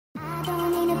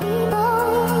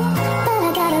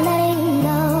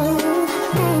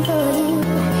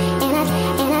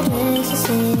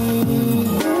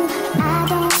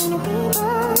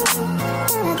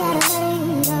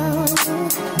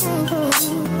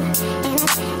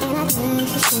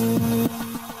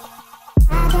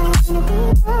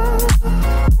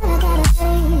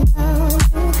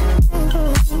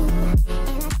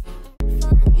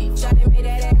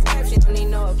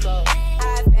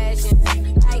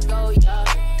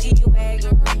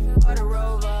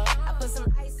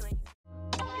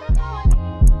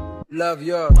love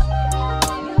yours.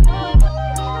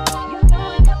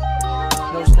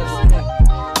 No such thing.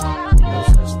 No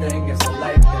such thing as a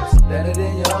life that's better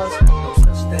than yours. No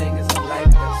such thing as a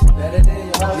life that's better than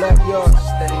yours. Love yours. No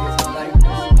such thing as a life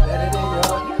that's better than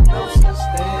yours. No such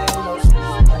thing, no such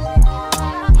thing.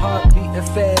 Heart beating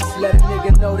fast, let a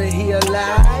nigga know that he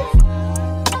alive.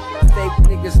 Fake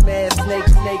niggas mad,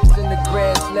 snakes in the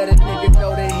grass, let a nigga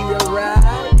know that he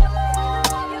arrived.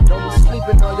 Don't be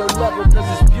sleeping on your level,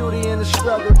 cause it's beauty in the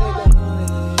struggle, nigga.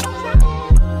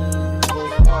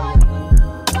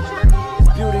 It's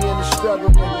beauty in the struggle,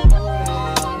 nigga.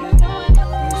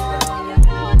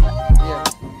 Yeah.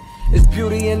 It's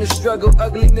beauty in the struggle,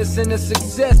 ugliness in the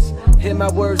success. Hear my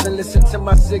words and listen to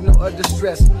my signal of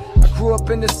distress. I grew up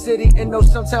in the city and know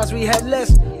sometimes we had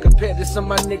less. Compared to some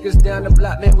of my niggas down the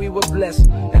block, man, we were blessed.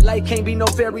 And life can't be no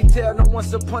fairy tale, no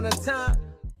once upon a time.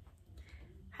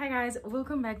 Hi guys,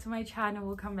 welcome back to my channel,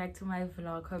 welcome back to my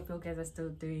vlog. Hope you guys are still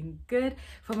doing good.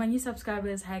 For my new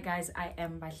subscribers, hi guys, I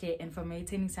am Bahle, and for my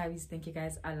returning service, thank you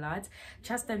guys a lot.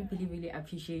 Trust and really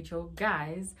appreciate you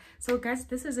guys. So guys,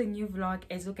 this is a new vlog,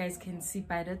 as you guys can see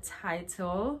by the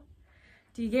title.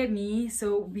 Do you get me?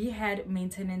 So we had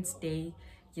maintenance day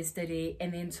yesterday,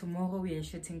 and then tomorrow we are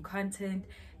shooting content.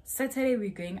 Saturday we're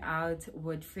going out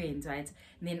with friends, right?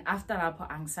 And then after that,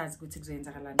 I'm sad to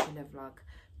vlog.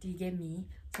 Do you get me?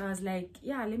 So I was like,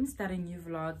 yeah, let me start a new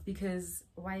vlog, because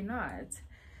why not?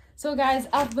 So guys,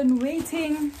 I've been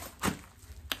waiting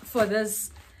for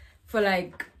this for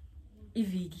like a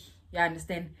week, you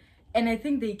understand? And I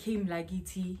think they came like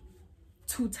ET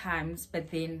 2 times, but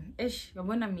then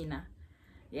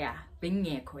yeah,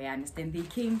 you understand? They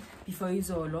came before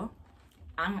Izolo.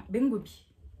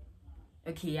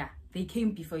 Okay, yeah, they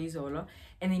came before Izolo,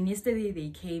 and then yesterday they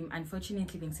came.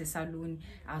 Unfortunately, being a salon,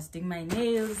 I was doing my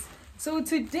nails. So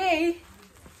today,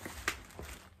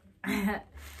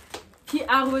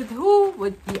 PR with who?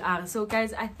 With PR. So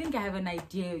guys, I think I have an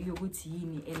idea. You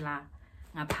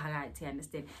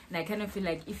understand? And I kind of feel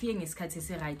like if you're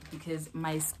right, because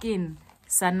my skin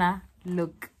sana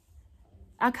look.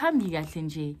 I can't be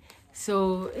gatlenge.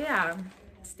 So yeah,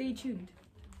 stay tuned.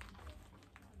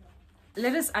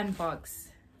 Let us unbox,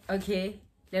 okay?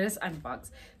 Let us unbox,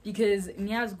 because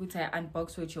Nia's good to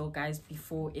unbox with you guys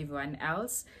before everyone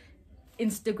else.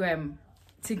 Instagram,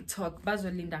 TikTok,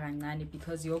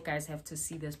 because you guys have to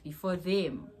see this before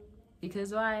them.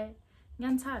 Because why?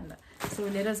 So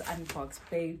let us unbox,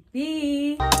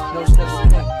 baby. No such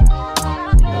thing.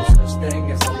 No such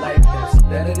thing as a life that's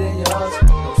better than yours.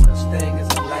 No such thing as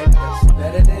a life that's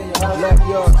better than yours. Love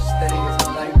yours. No such thing as a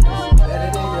life that's better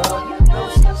than yours. No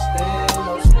such thing,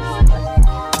 no such thing.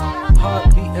 Heart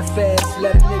beating fast,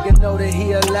 let a nigga know that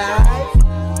he alive.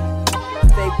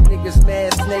 Fake niggas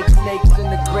mad, snakes in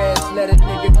the grass, let a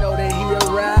nigga know that he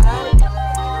arrived.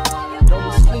 Don't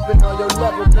be sleeping on your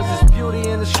level, cause it's beauty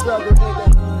in the struggle, nigga.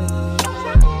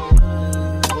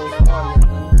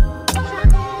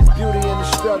 It's beauty in the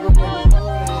struggle, nigga.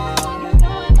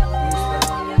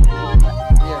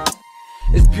 Yeah.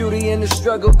 It's beauty in the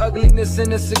struggle, ugliness in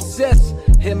the success.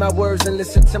 Hear my words and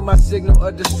listen to my signal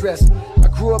of distress. I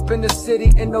grew up in the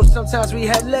city and know sometimes we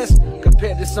had less.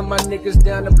 Compared to some of my niggas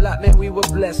down the block, man, we were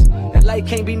blessed. And life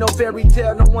can't be no fairy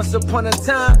tale, no once upon a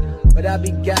time. But I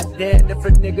be goddamn if a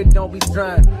nigga don't be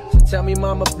trying. So tell me,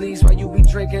 mama, please, why you be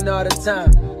drinking all the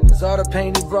time? Cause all the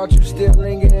pain he brought you still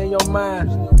linger in your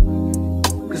mind.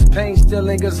 Cause pain still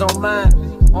lingers on mine.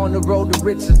 On the road to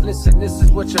riches, listen, this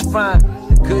is what you find.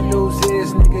 The good news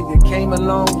is, nigga, you came a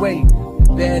long way.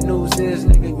 Bad news is,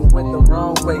 nigga, you went the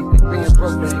wrong way. Being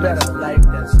broke is better. Life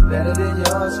that's better than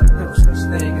yours. No such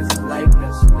thing as a life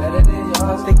that's better than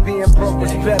yours. Think being broke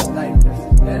is better. Life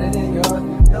that's better than yours.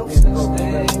 No such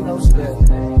thing, no such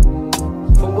thing.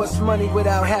 For what's money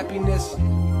without happiness?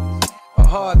 Or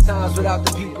hard times without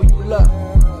the people you love?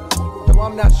 Though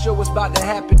I'm not sure what's about to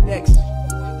happen next.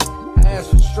 I ask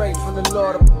for strength from the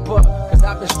Lord above, cause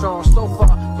I've been strong so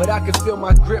far, but I can feel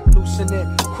my grip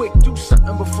loosening. Quick, do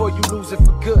something before you lose it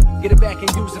for good. Get it back and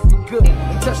use it for good.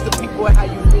 And touch the people how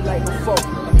you did like before.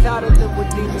 I'm tired of living with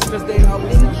demons cause they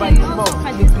always invite you more.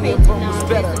 Think being broke was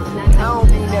better. And I don't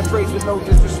mean that phrase with no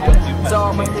disrespect. To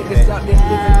all my niggas out there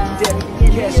living in debt.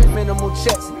 Cash and minimal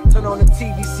checks. Turn on the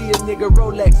TV, see a nigga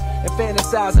Rolex, and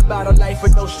fantasize about a life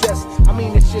with no stress. I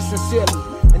mean this shit sincerely.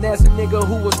 And as a nigga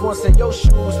who was once in your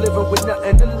shoes, living with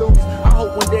nothing to lose, I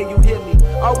hope one day you hear me.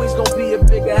 Always gonna be a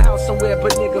bigger house somewhere,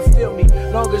 but nigga feel me.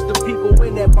 Long as the people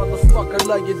in that motherfucker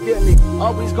love you dearly.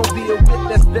 Always gonna be a whip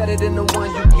that's better than the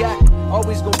one you got.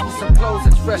 Always gonna be some clothes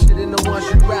that's fresher than the ones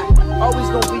you rock. Always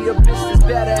gonna be a bitch that's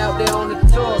better out there on the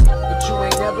tours, but you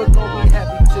ain't never gonna be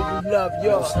happy till till you love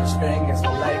yours. No such thing as a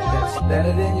life that's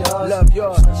better than yours. Love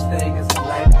yours. No such thing as a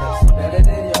life that's better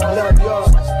than yours. Love yours.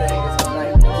 No such thing as a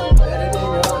life that's better than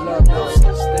yours. Love no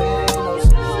such thing, no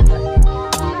such thing.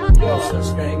 No such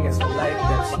thing as a life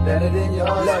that's better than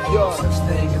yours. Love yours. No such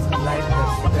thing as a life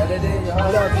that's better than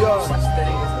yours. Love yours. No such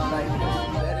thing as a life that's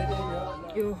better than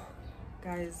yours. Yo,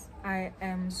 guys, I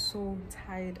am so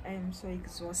tired. I am so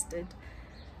exhausted.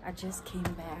 I just came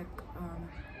back.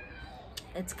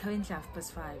 It's currently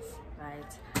 5:30,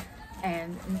 right?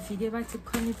 And in figure back to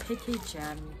Connie package,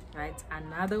 right?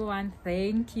 Another one.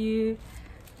 Thank you.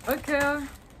 Okay.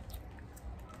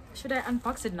 Should I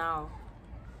unbox it now?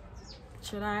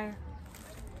 Should I?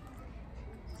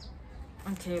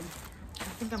 Okay. I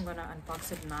think I'm gonna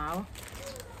unbox it now.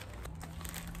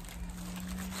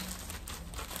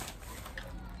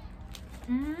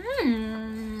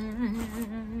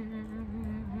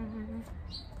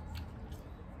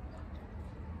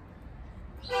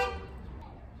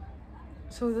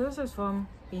 So this is from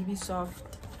Baby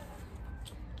Soft.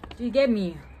 Do you get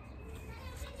me?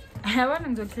 I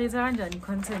want to create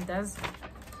content as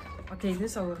okay.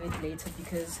 This I will read later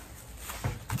because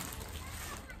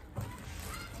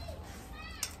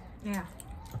yeah.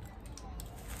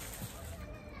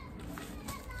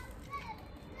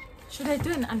 Should I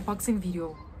do an unboxing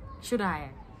video? Should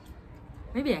I?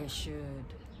 Maybe I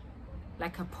should.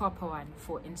 Like a proper one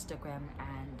for Instagram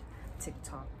and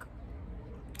TikTok.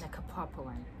 Like a proper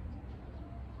one.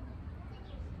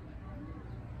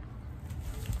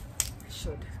 I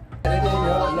should.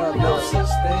 No such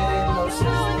thing, no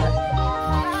such thing.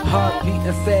 Heart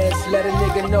beating fast, let a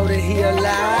nigga know that he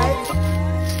alive.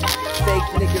 Fake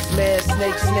niggas mad,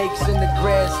 snakes in the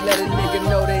grass, let a nigga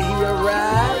know that he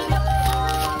arrived.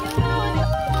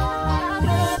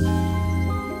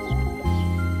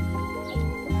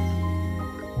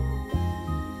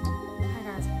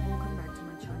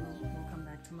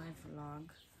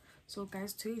 So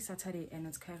guys, today is Saturday and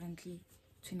it's currently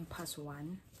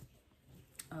 1:20.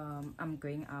 I'm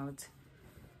going out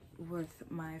with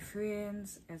my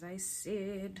friends, as I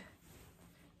said,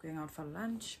 going out for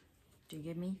lunch. Do you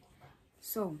get me?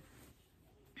 So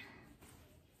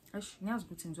it's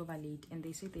over late and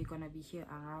they said they're gonna be here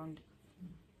around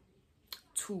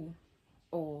 2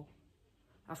 or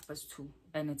 2:30,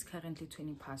 and it's currently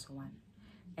 1:20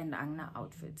 and I'm not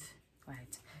outfit.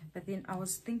 Right, but then I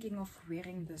was thinking of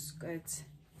wearing the skirt,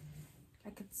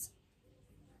 like it's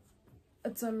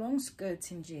a long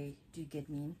skirt in J. Do you get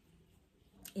me?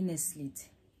 In a slit,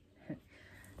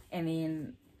 and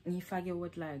then if I get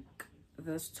with like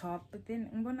this top, but then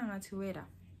I'm gonna have to wear that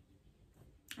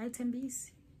item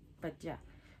piece. But yeah,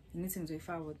 you need to if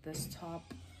I with this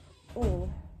top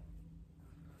or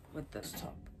with this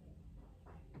top.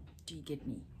 Do you get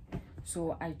me?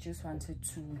 So I just wanted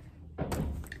to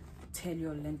tell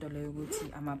you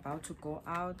I'm about to go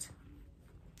out,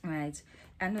 right?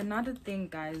 And another thing,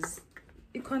 guys,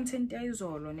 the content is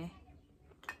all on it.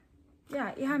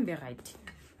 Yeah, it can be right.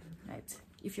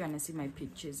 If you want to see my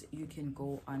pictures, you can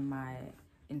go on my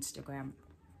Instagram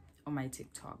or my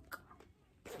TikTok.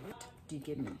 Do you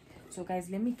get me? So guys,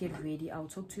 let me get ready. I'll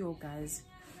talk to you guys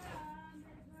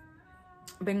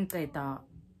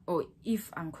or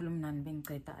if I'm Kulumnan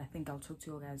Bengketa, I think I'll talk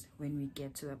to you guys when we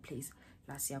get to the place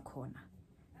last year corner.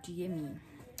 Do you hear me?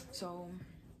 So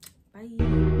bye.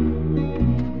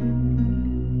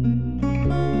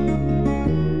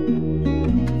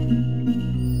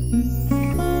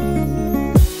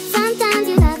 Sometimes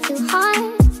you love too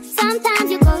hard,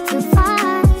 sometimes you go too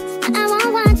far. And I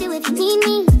won't want you if you need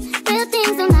me. Real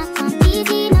things do not come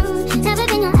easy, no. Never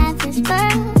been your average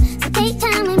girl. So take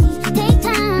time with me, take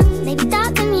time. Maybe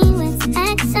talk to me with some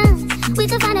action. We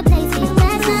could find a place for your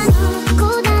passion.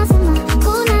 Cool down, simmer,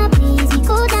 cool now, please. We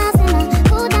cool down, simmer,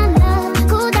 cool down, love.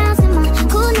 Cool down, simmer,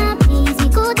 cool now, please. We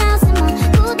cool down, simmer,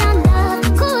 cool down, love.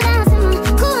 Cool down, simmer,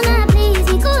 cool now, please.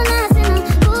 We cool down, simmer,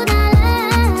 cool down,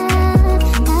 love.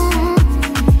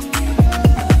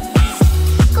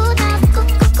 Cool down, cool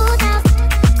down, cool down,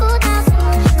 cool down,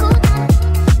 cool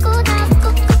down, cool down,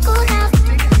 cool down, cool down,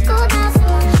 cool down,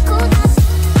 cool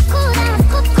down,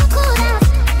 cool down, cool down,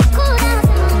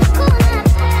 cool down,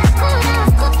 cool down,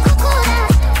 cool down.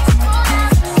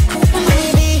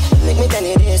 Baby, make me tell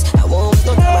you this. I won't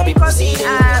no time I be proceeding.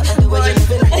 The way you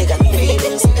living, they got me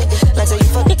feelings. Like so you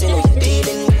forgetting who you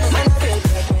dealing. Man, I feel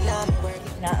like when I'm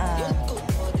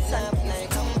working.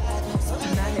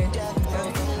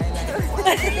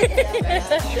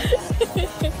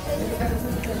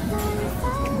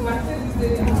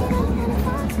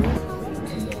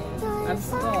 I've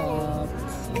stopped.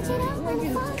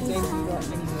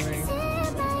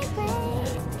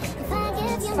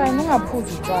 It's fine, I'm not pull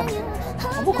it down.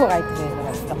 Buko right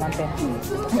there, Samantha.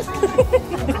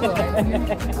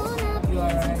 You are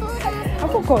right.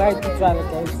 Buko right there, guys.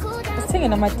 I'm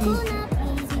singing a mati.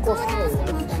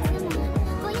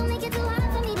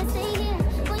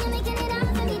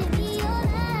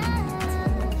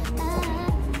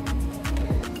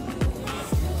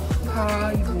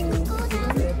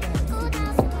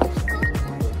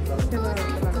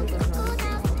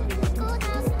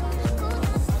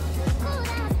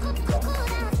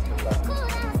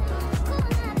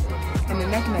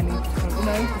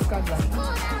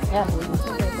 Yeah.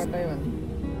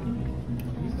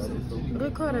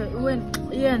 Record it when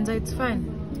it's fine.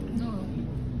 No.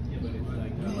 You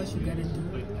know what you gotta do?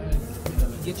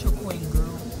 Get your coin,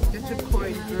 girl. Get your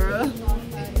coin, girl.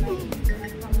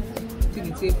 Till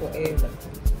it take forever.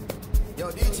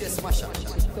 Yo, DJ Smasher.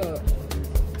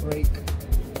 Break.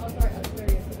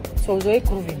 So, Zoe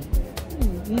proving.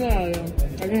 No. I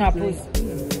didn't have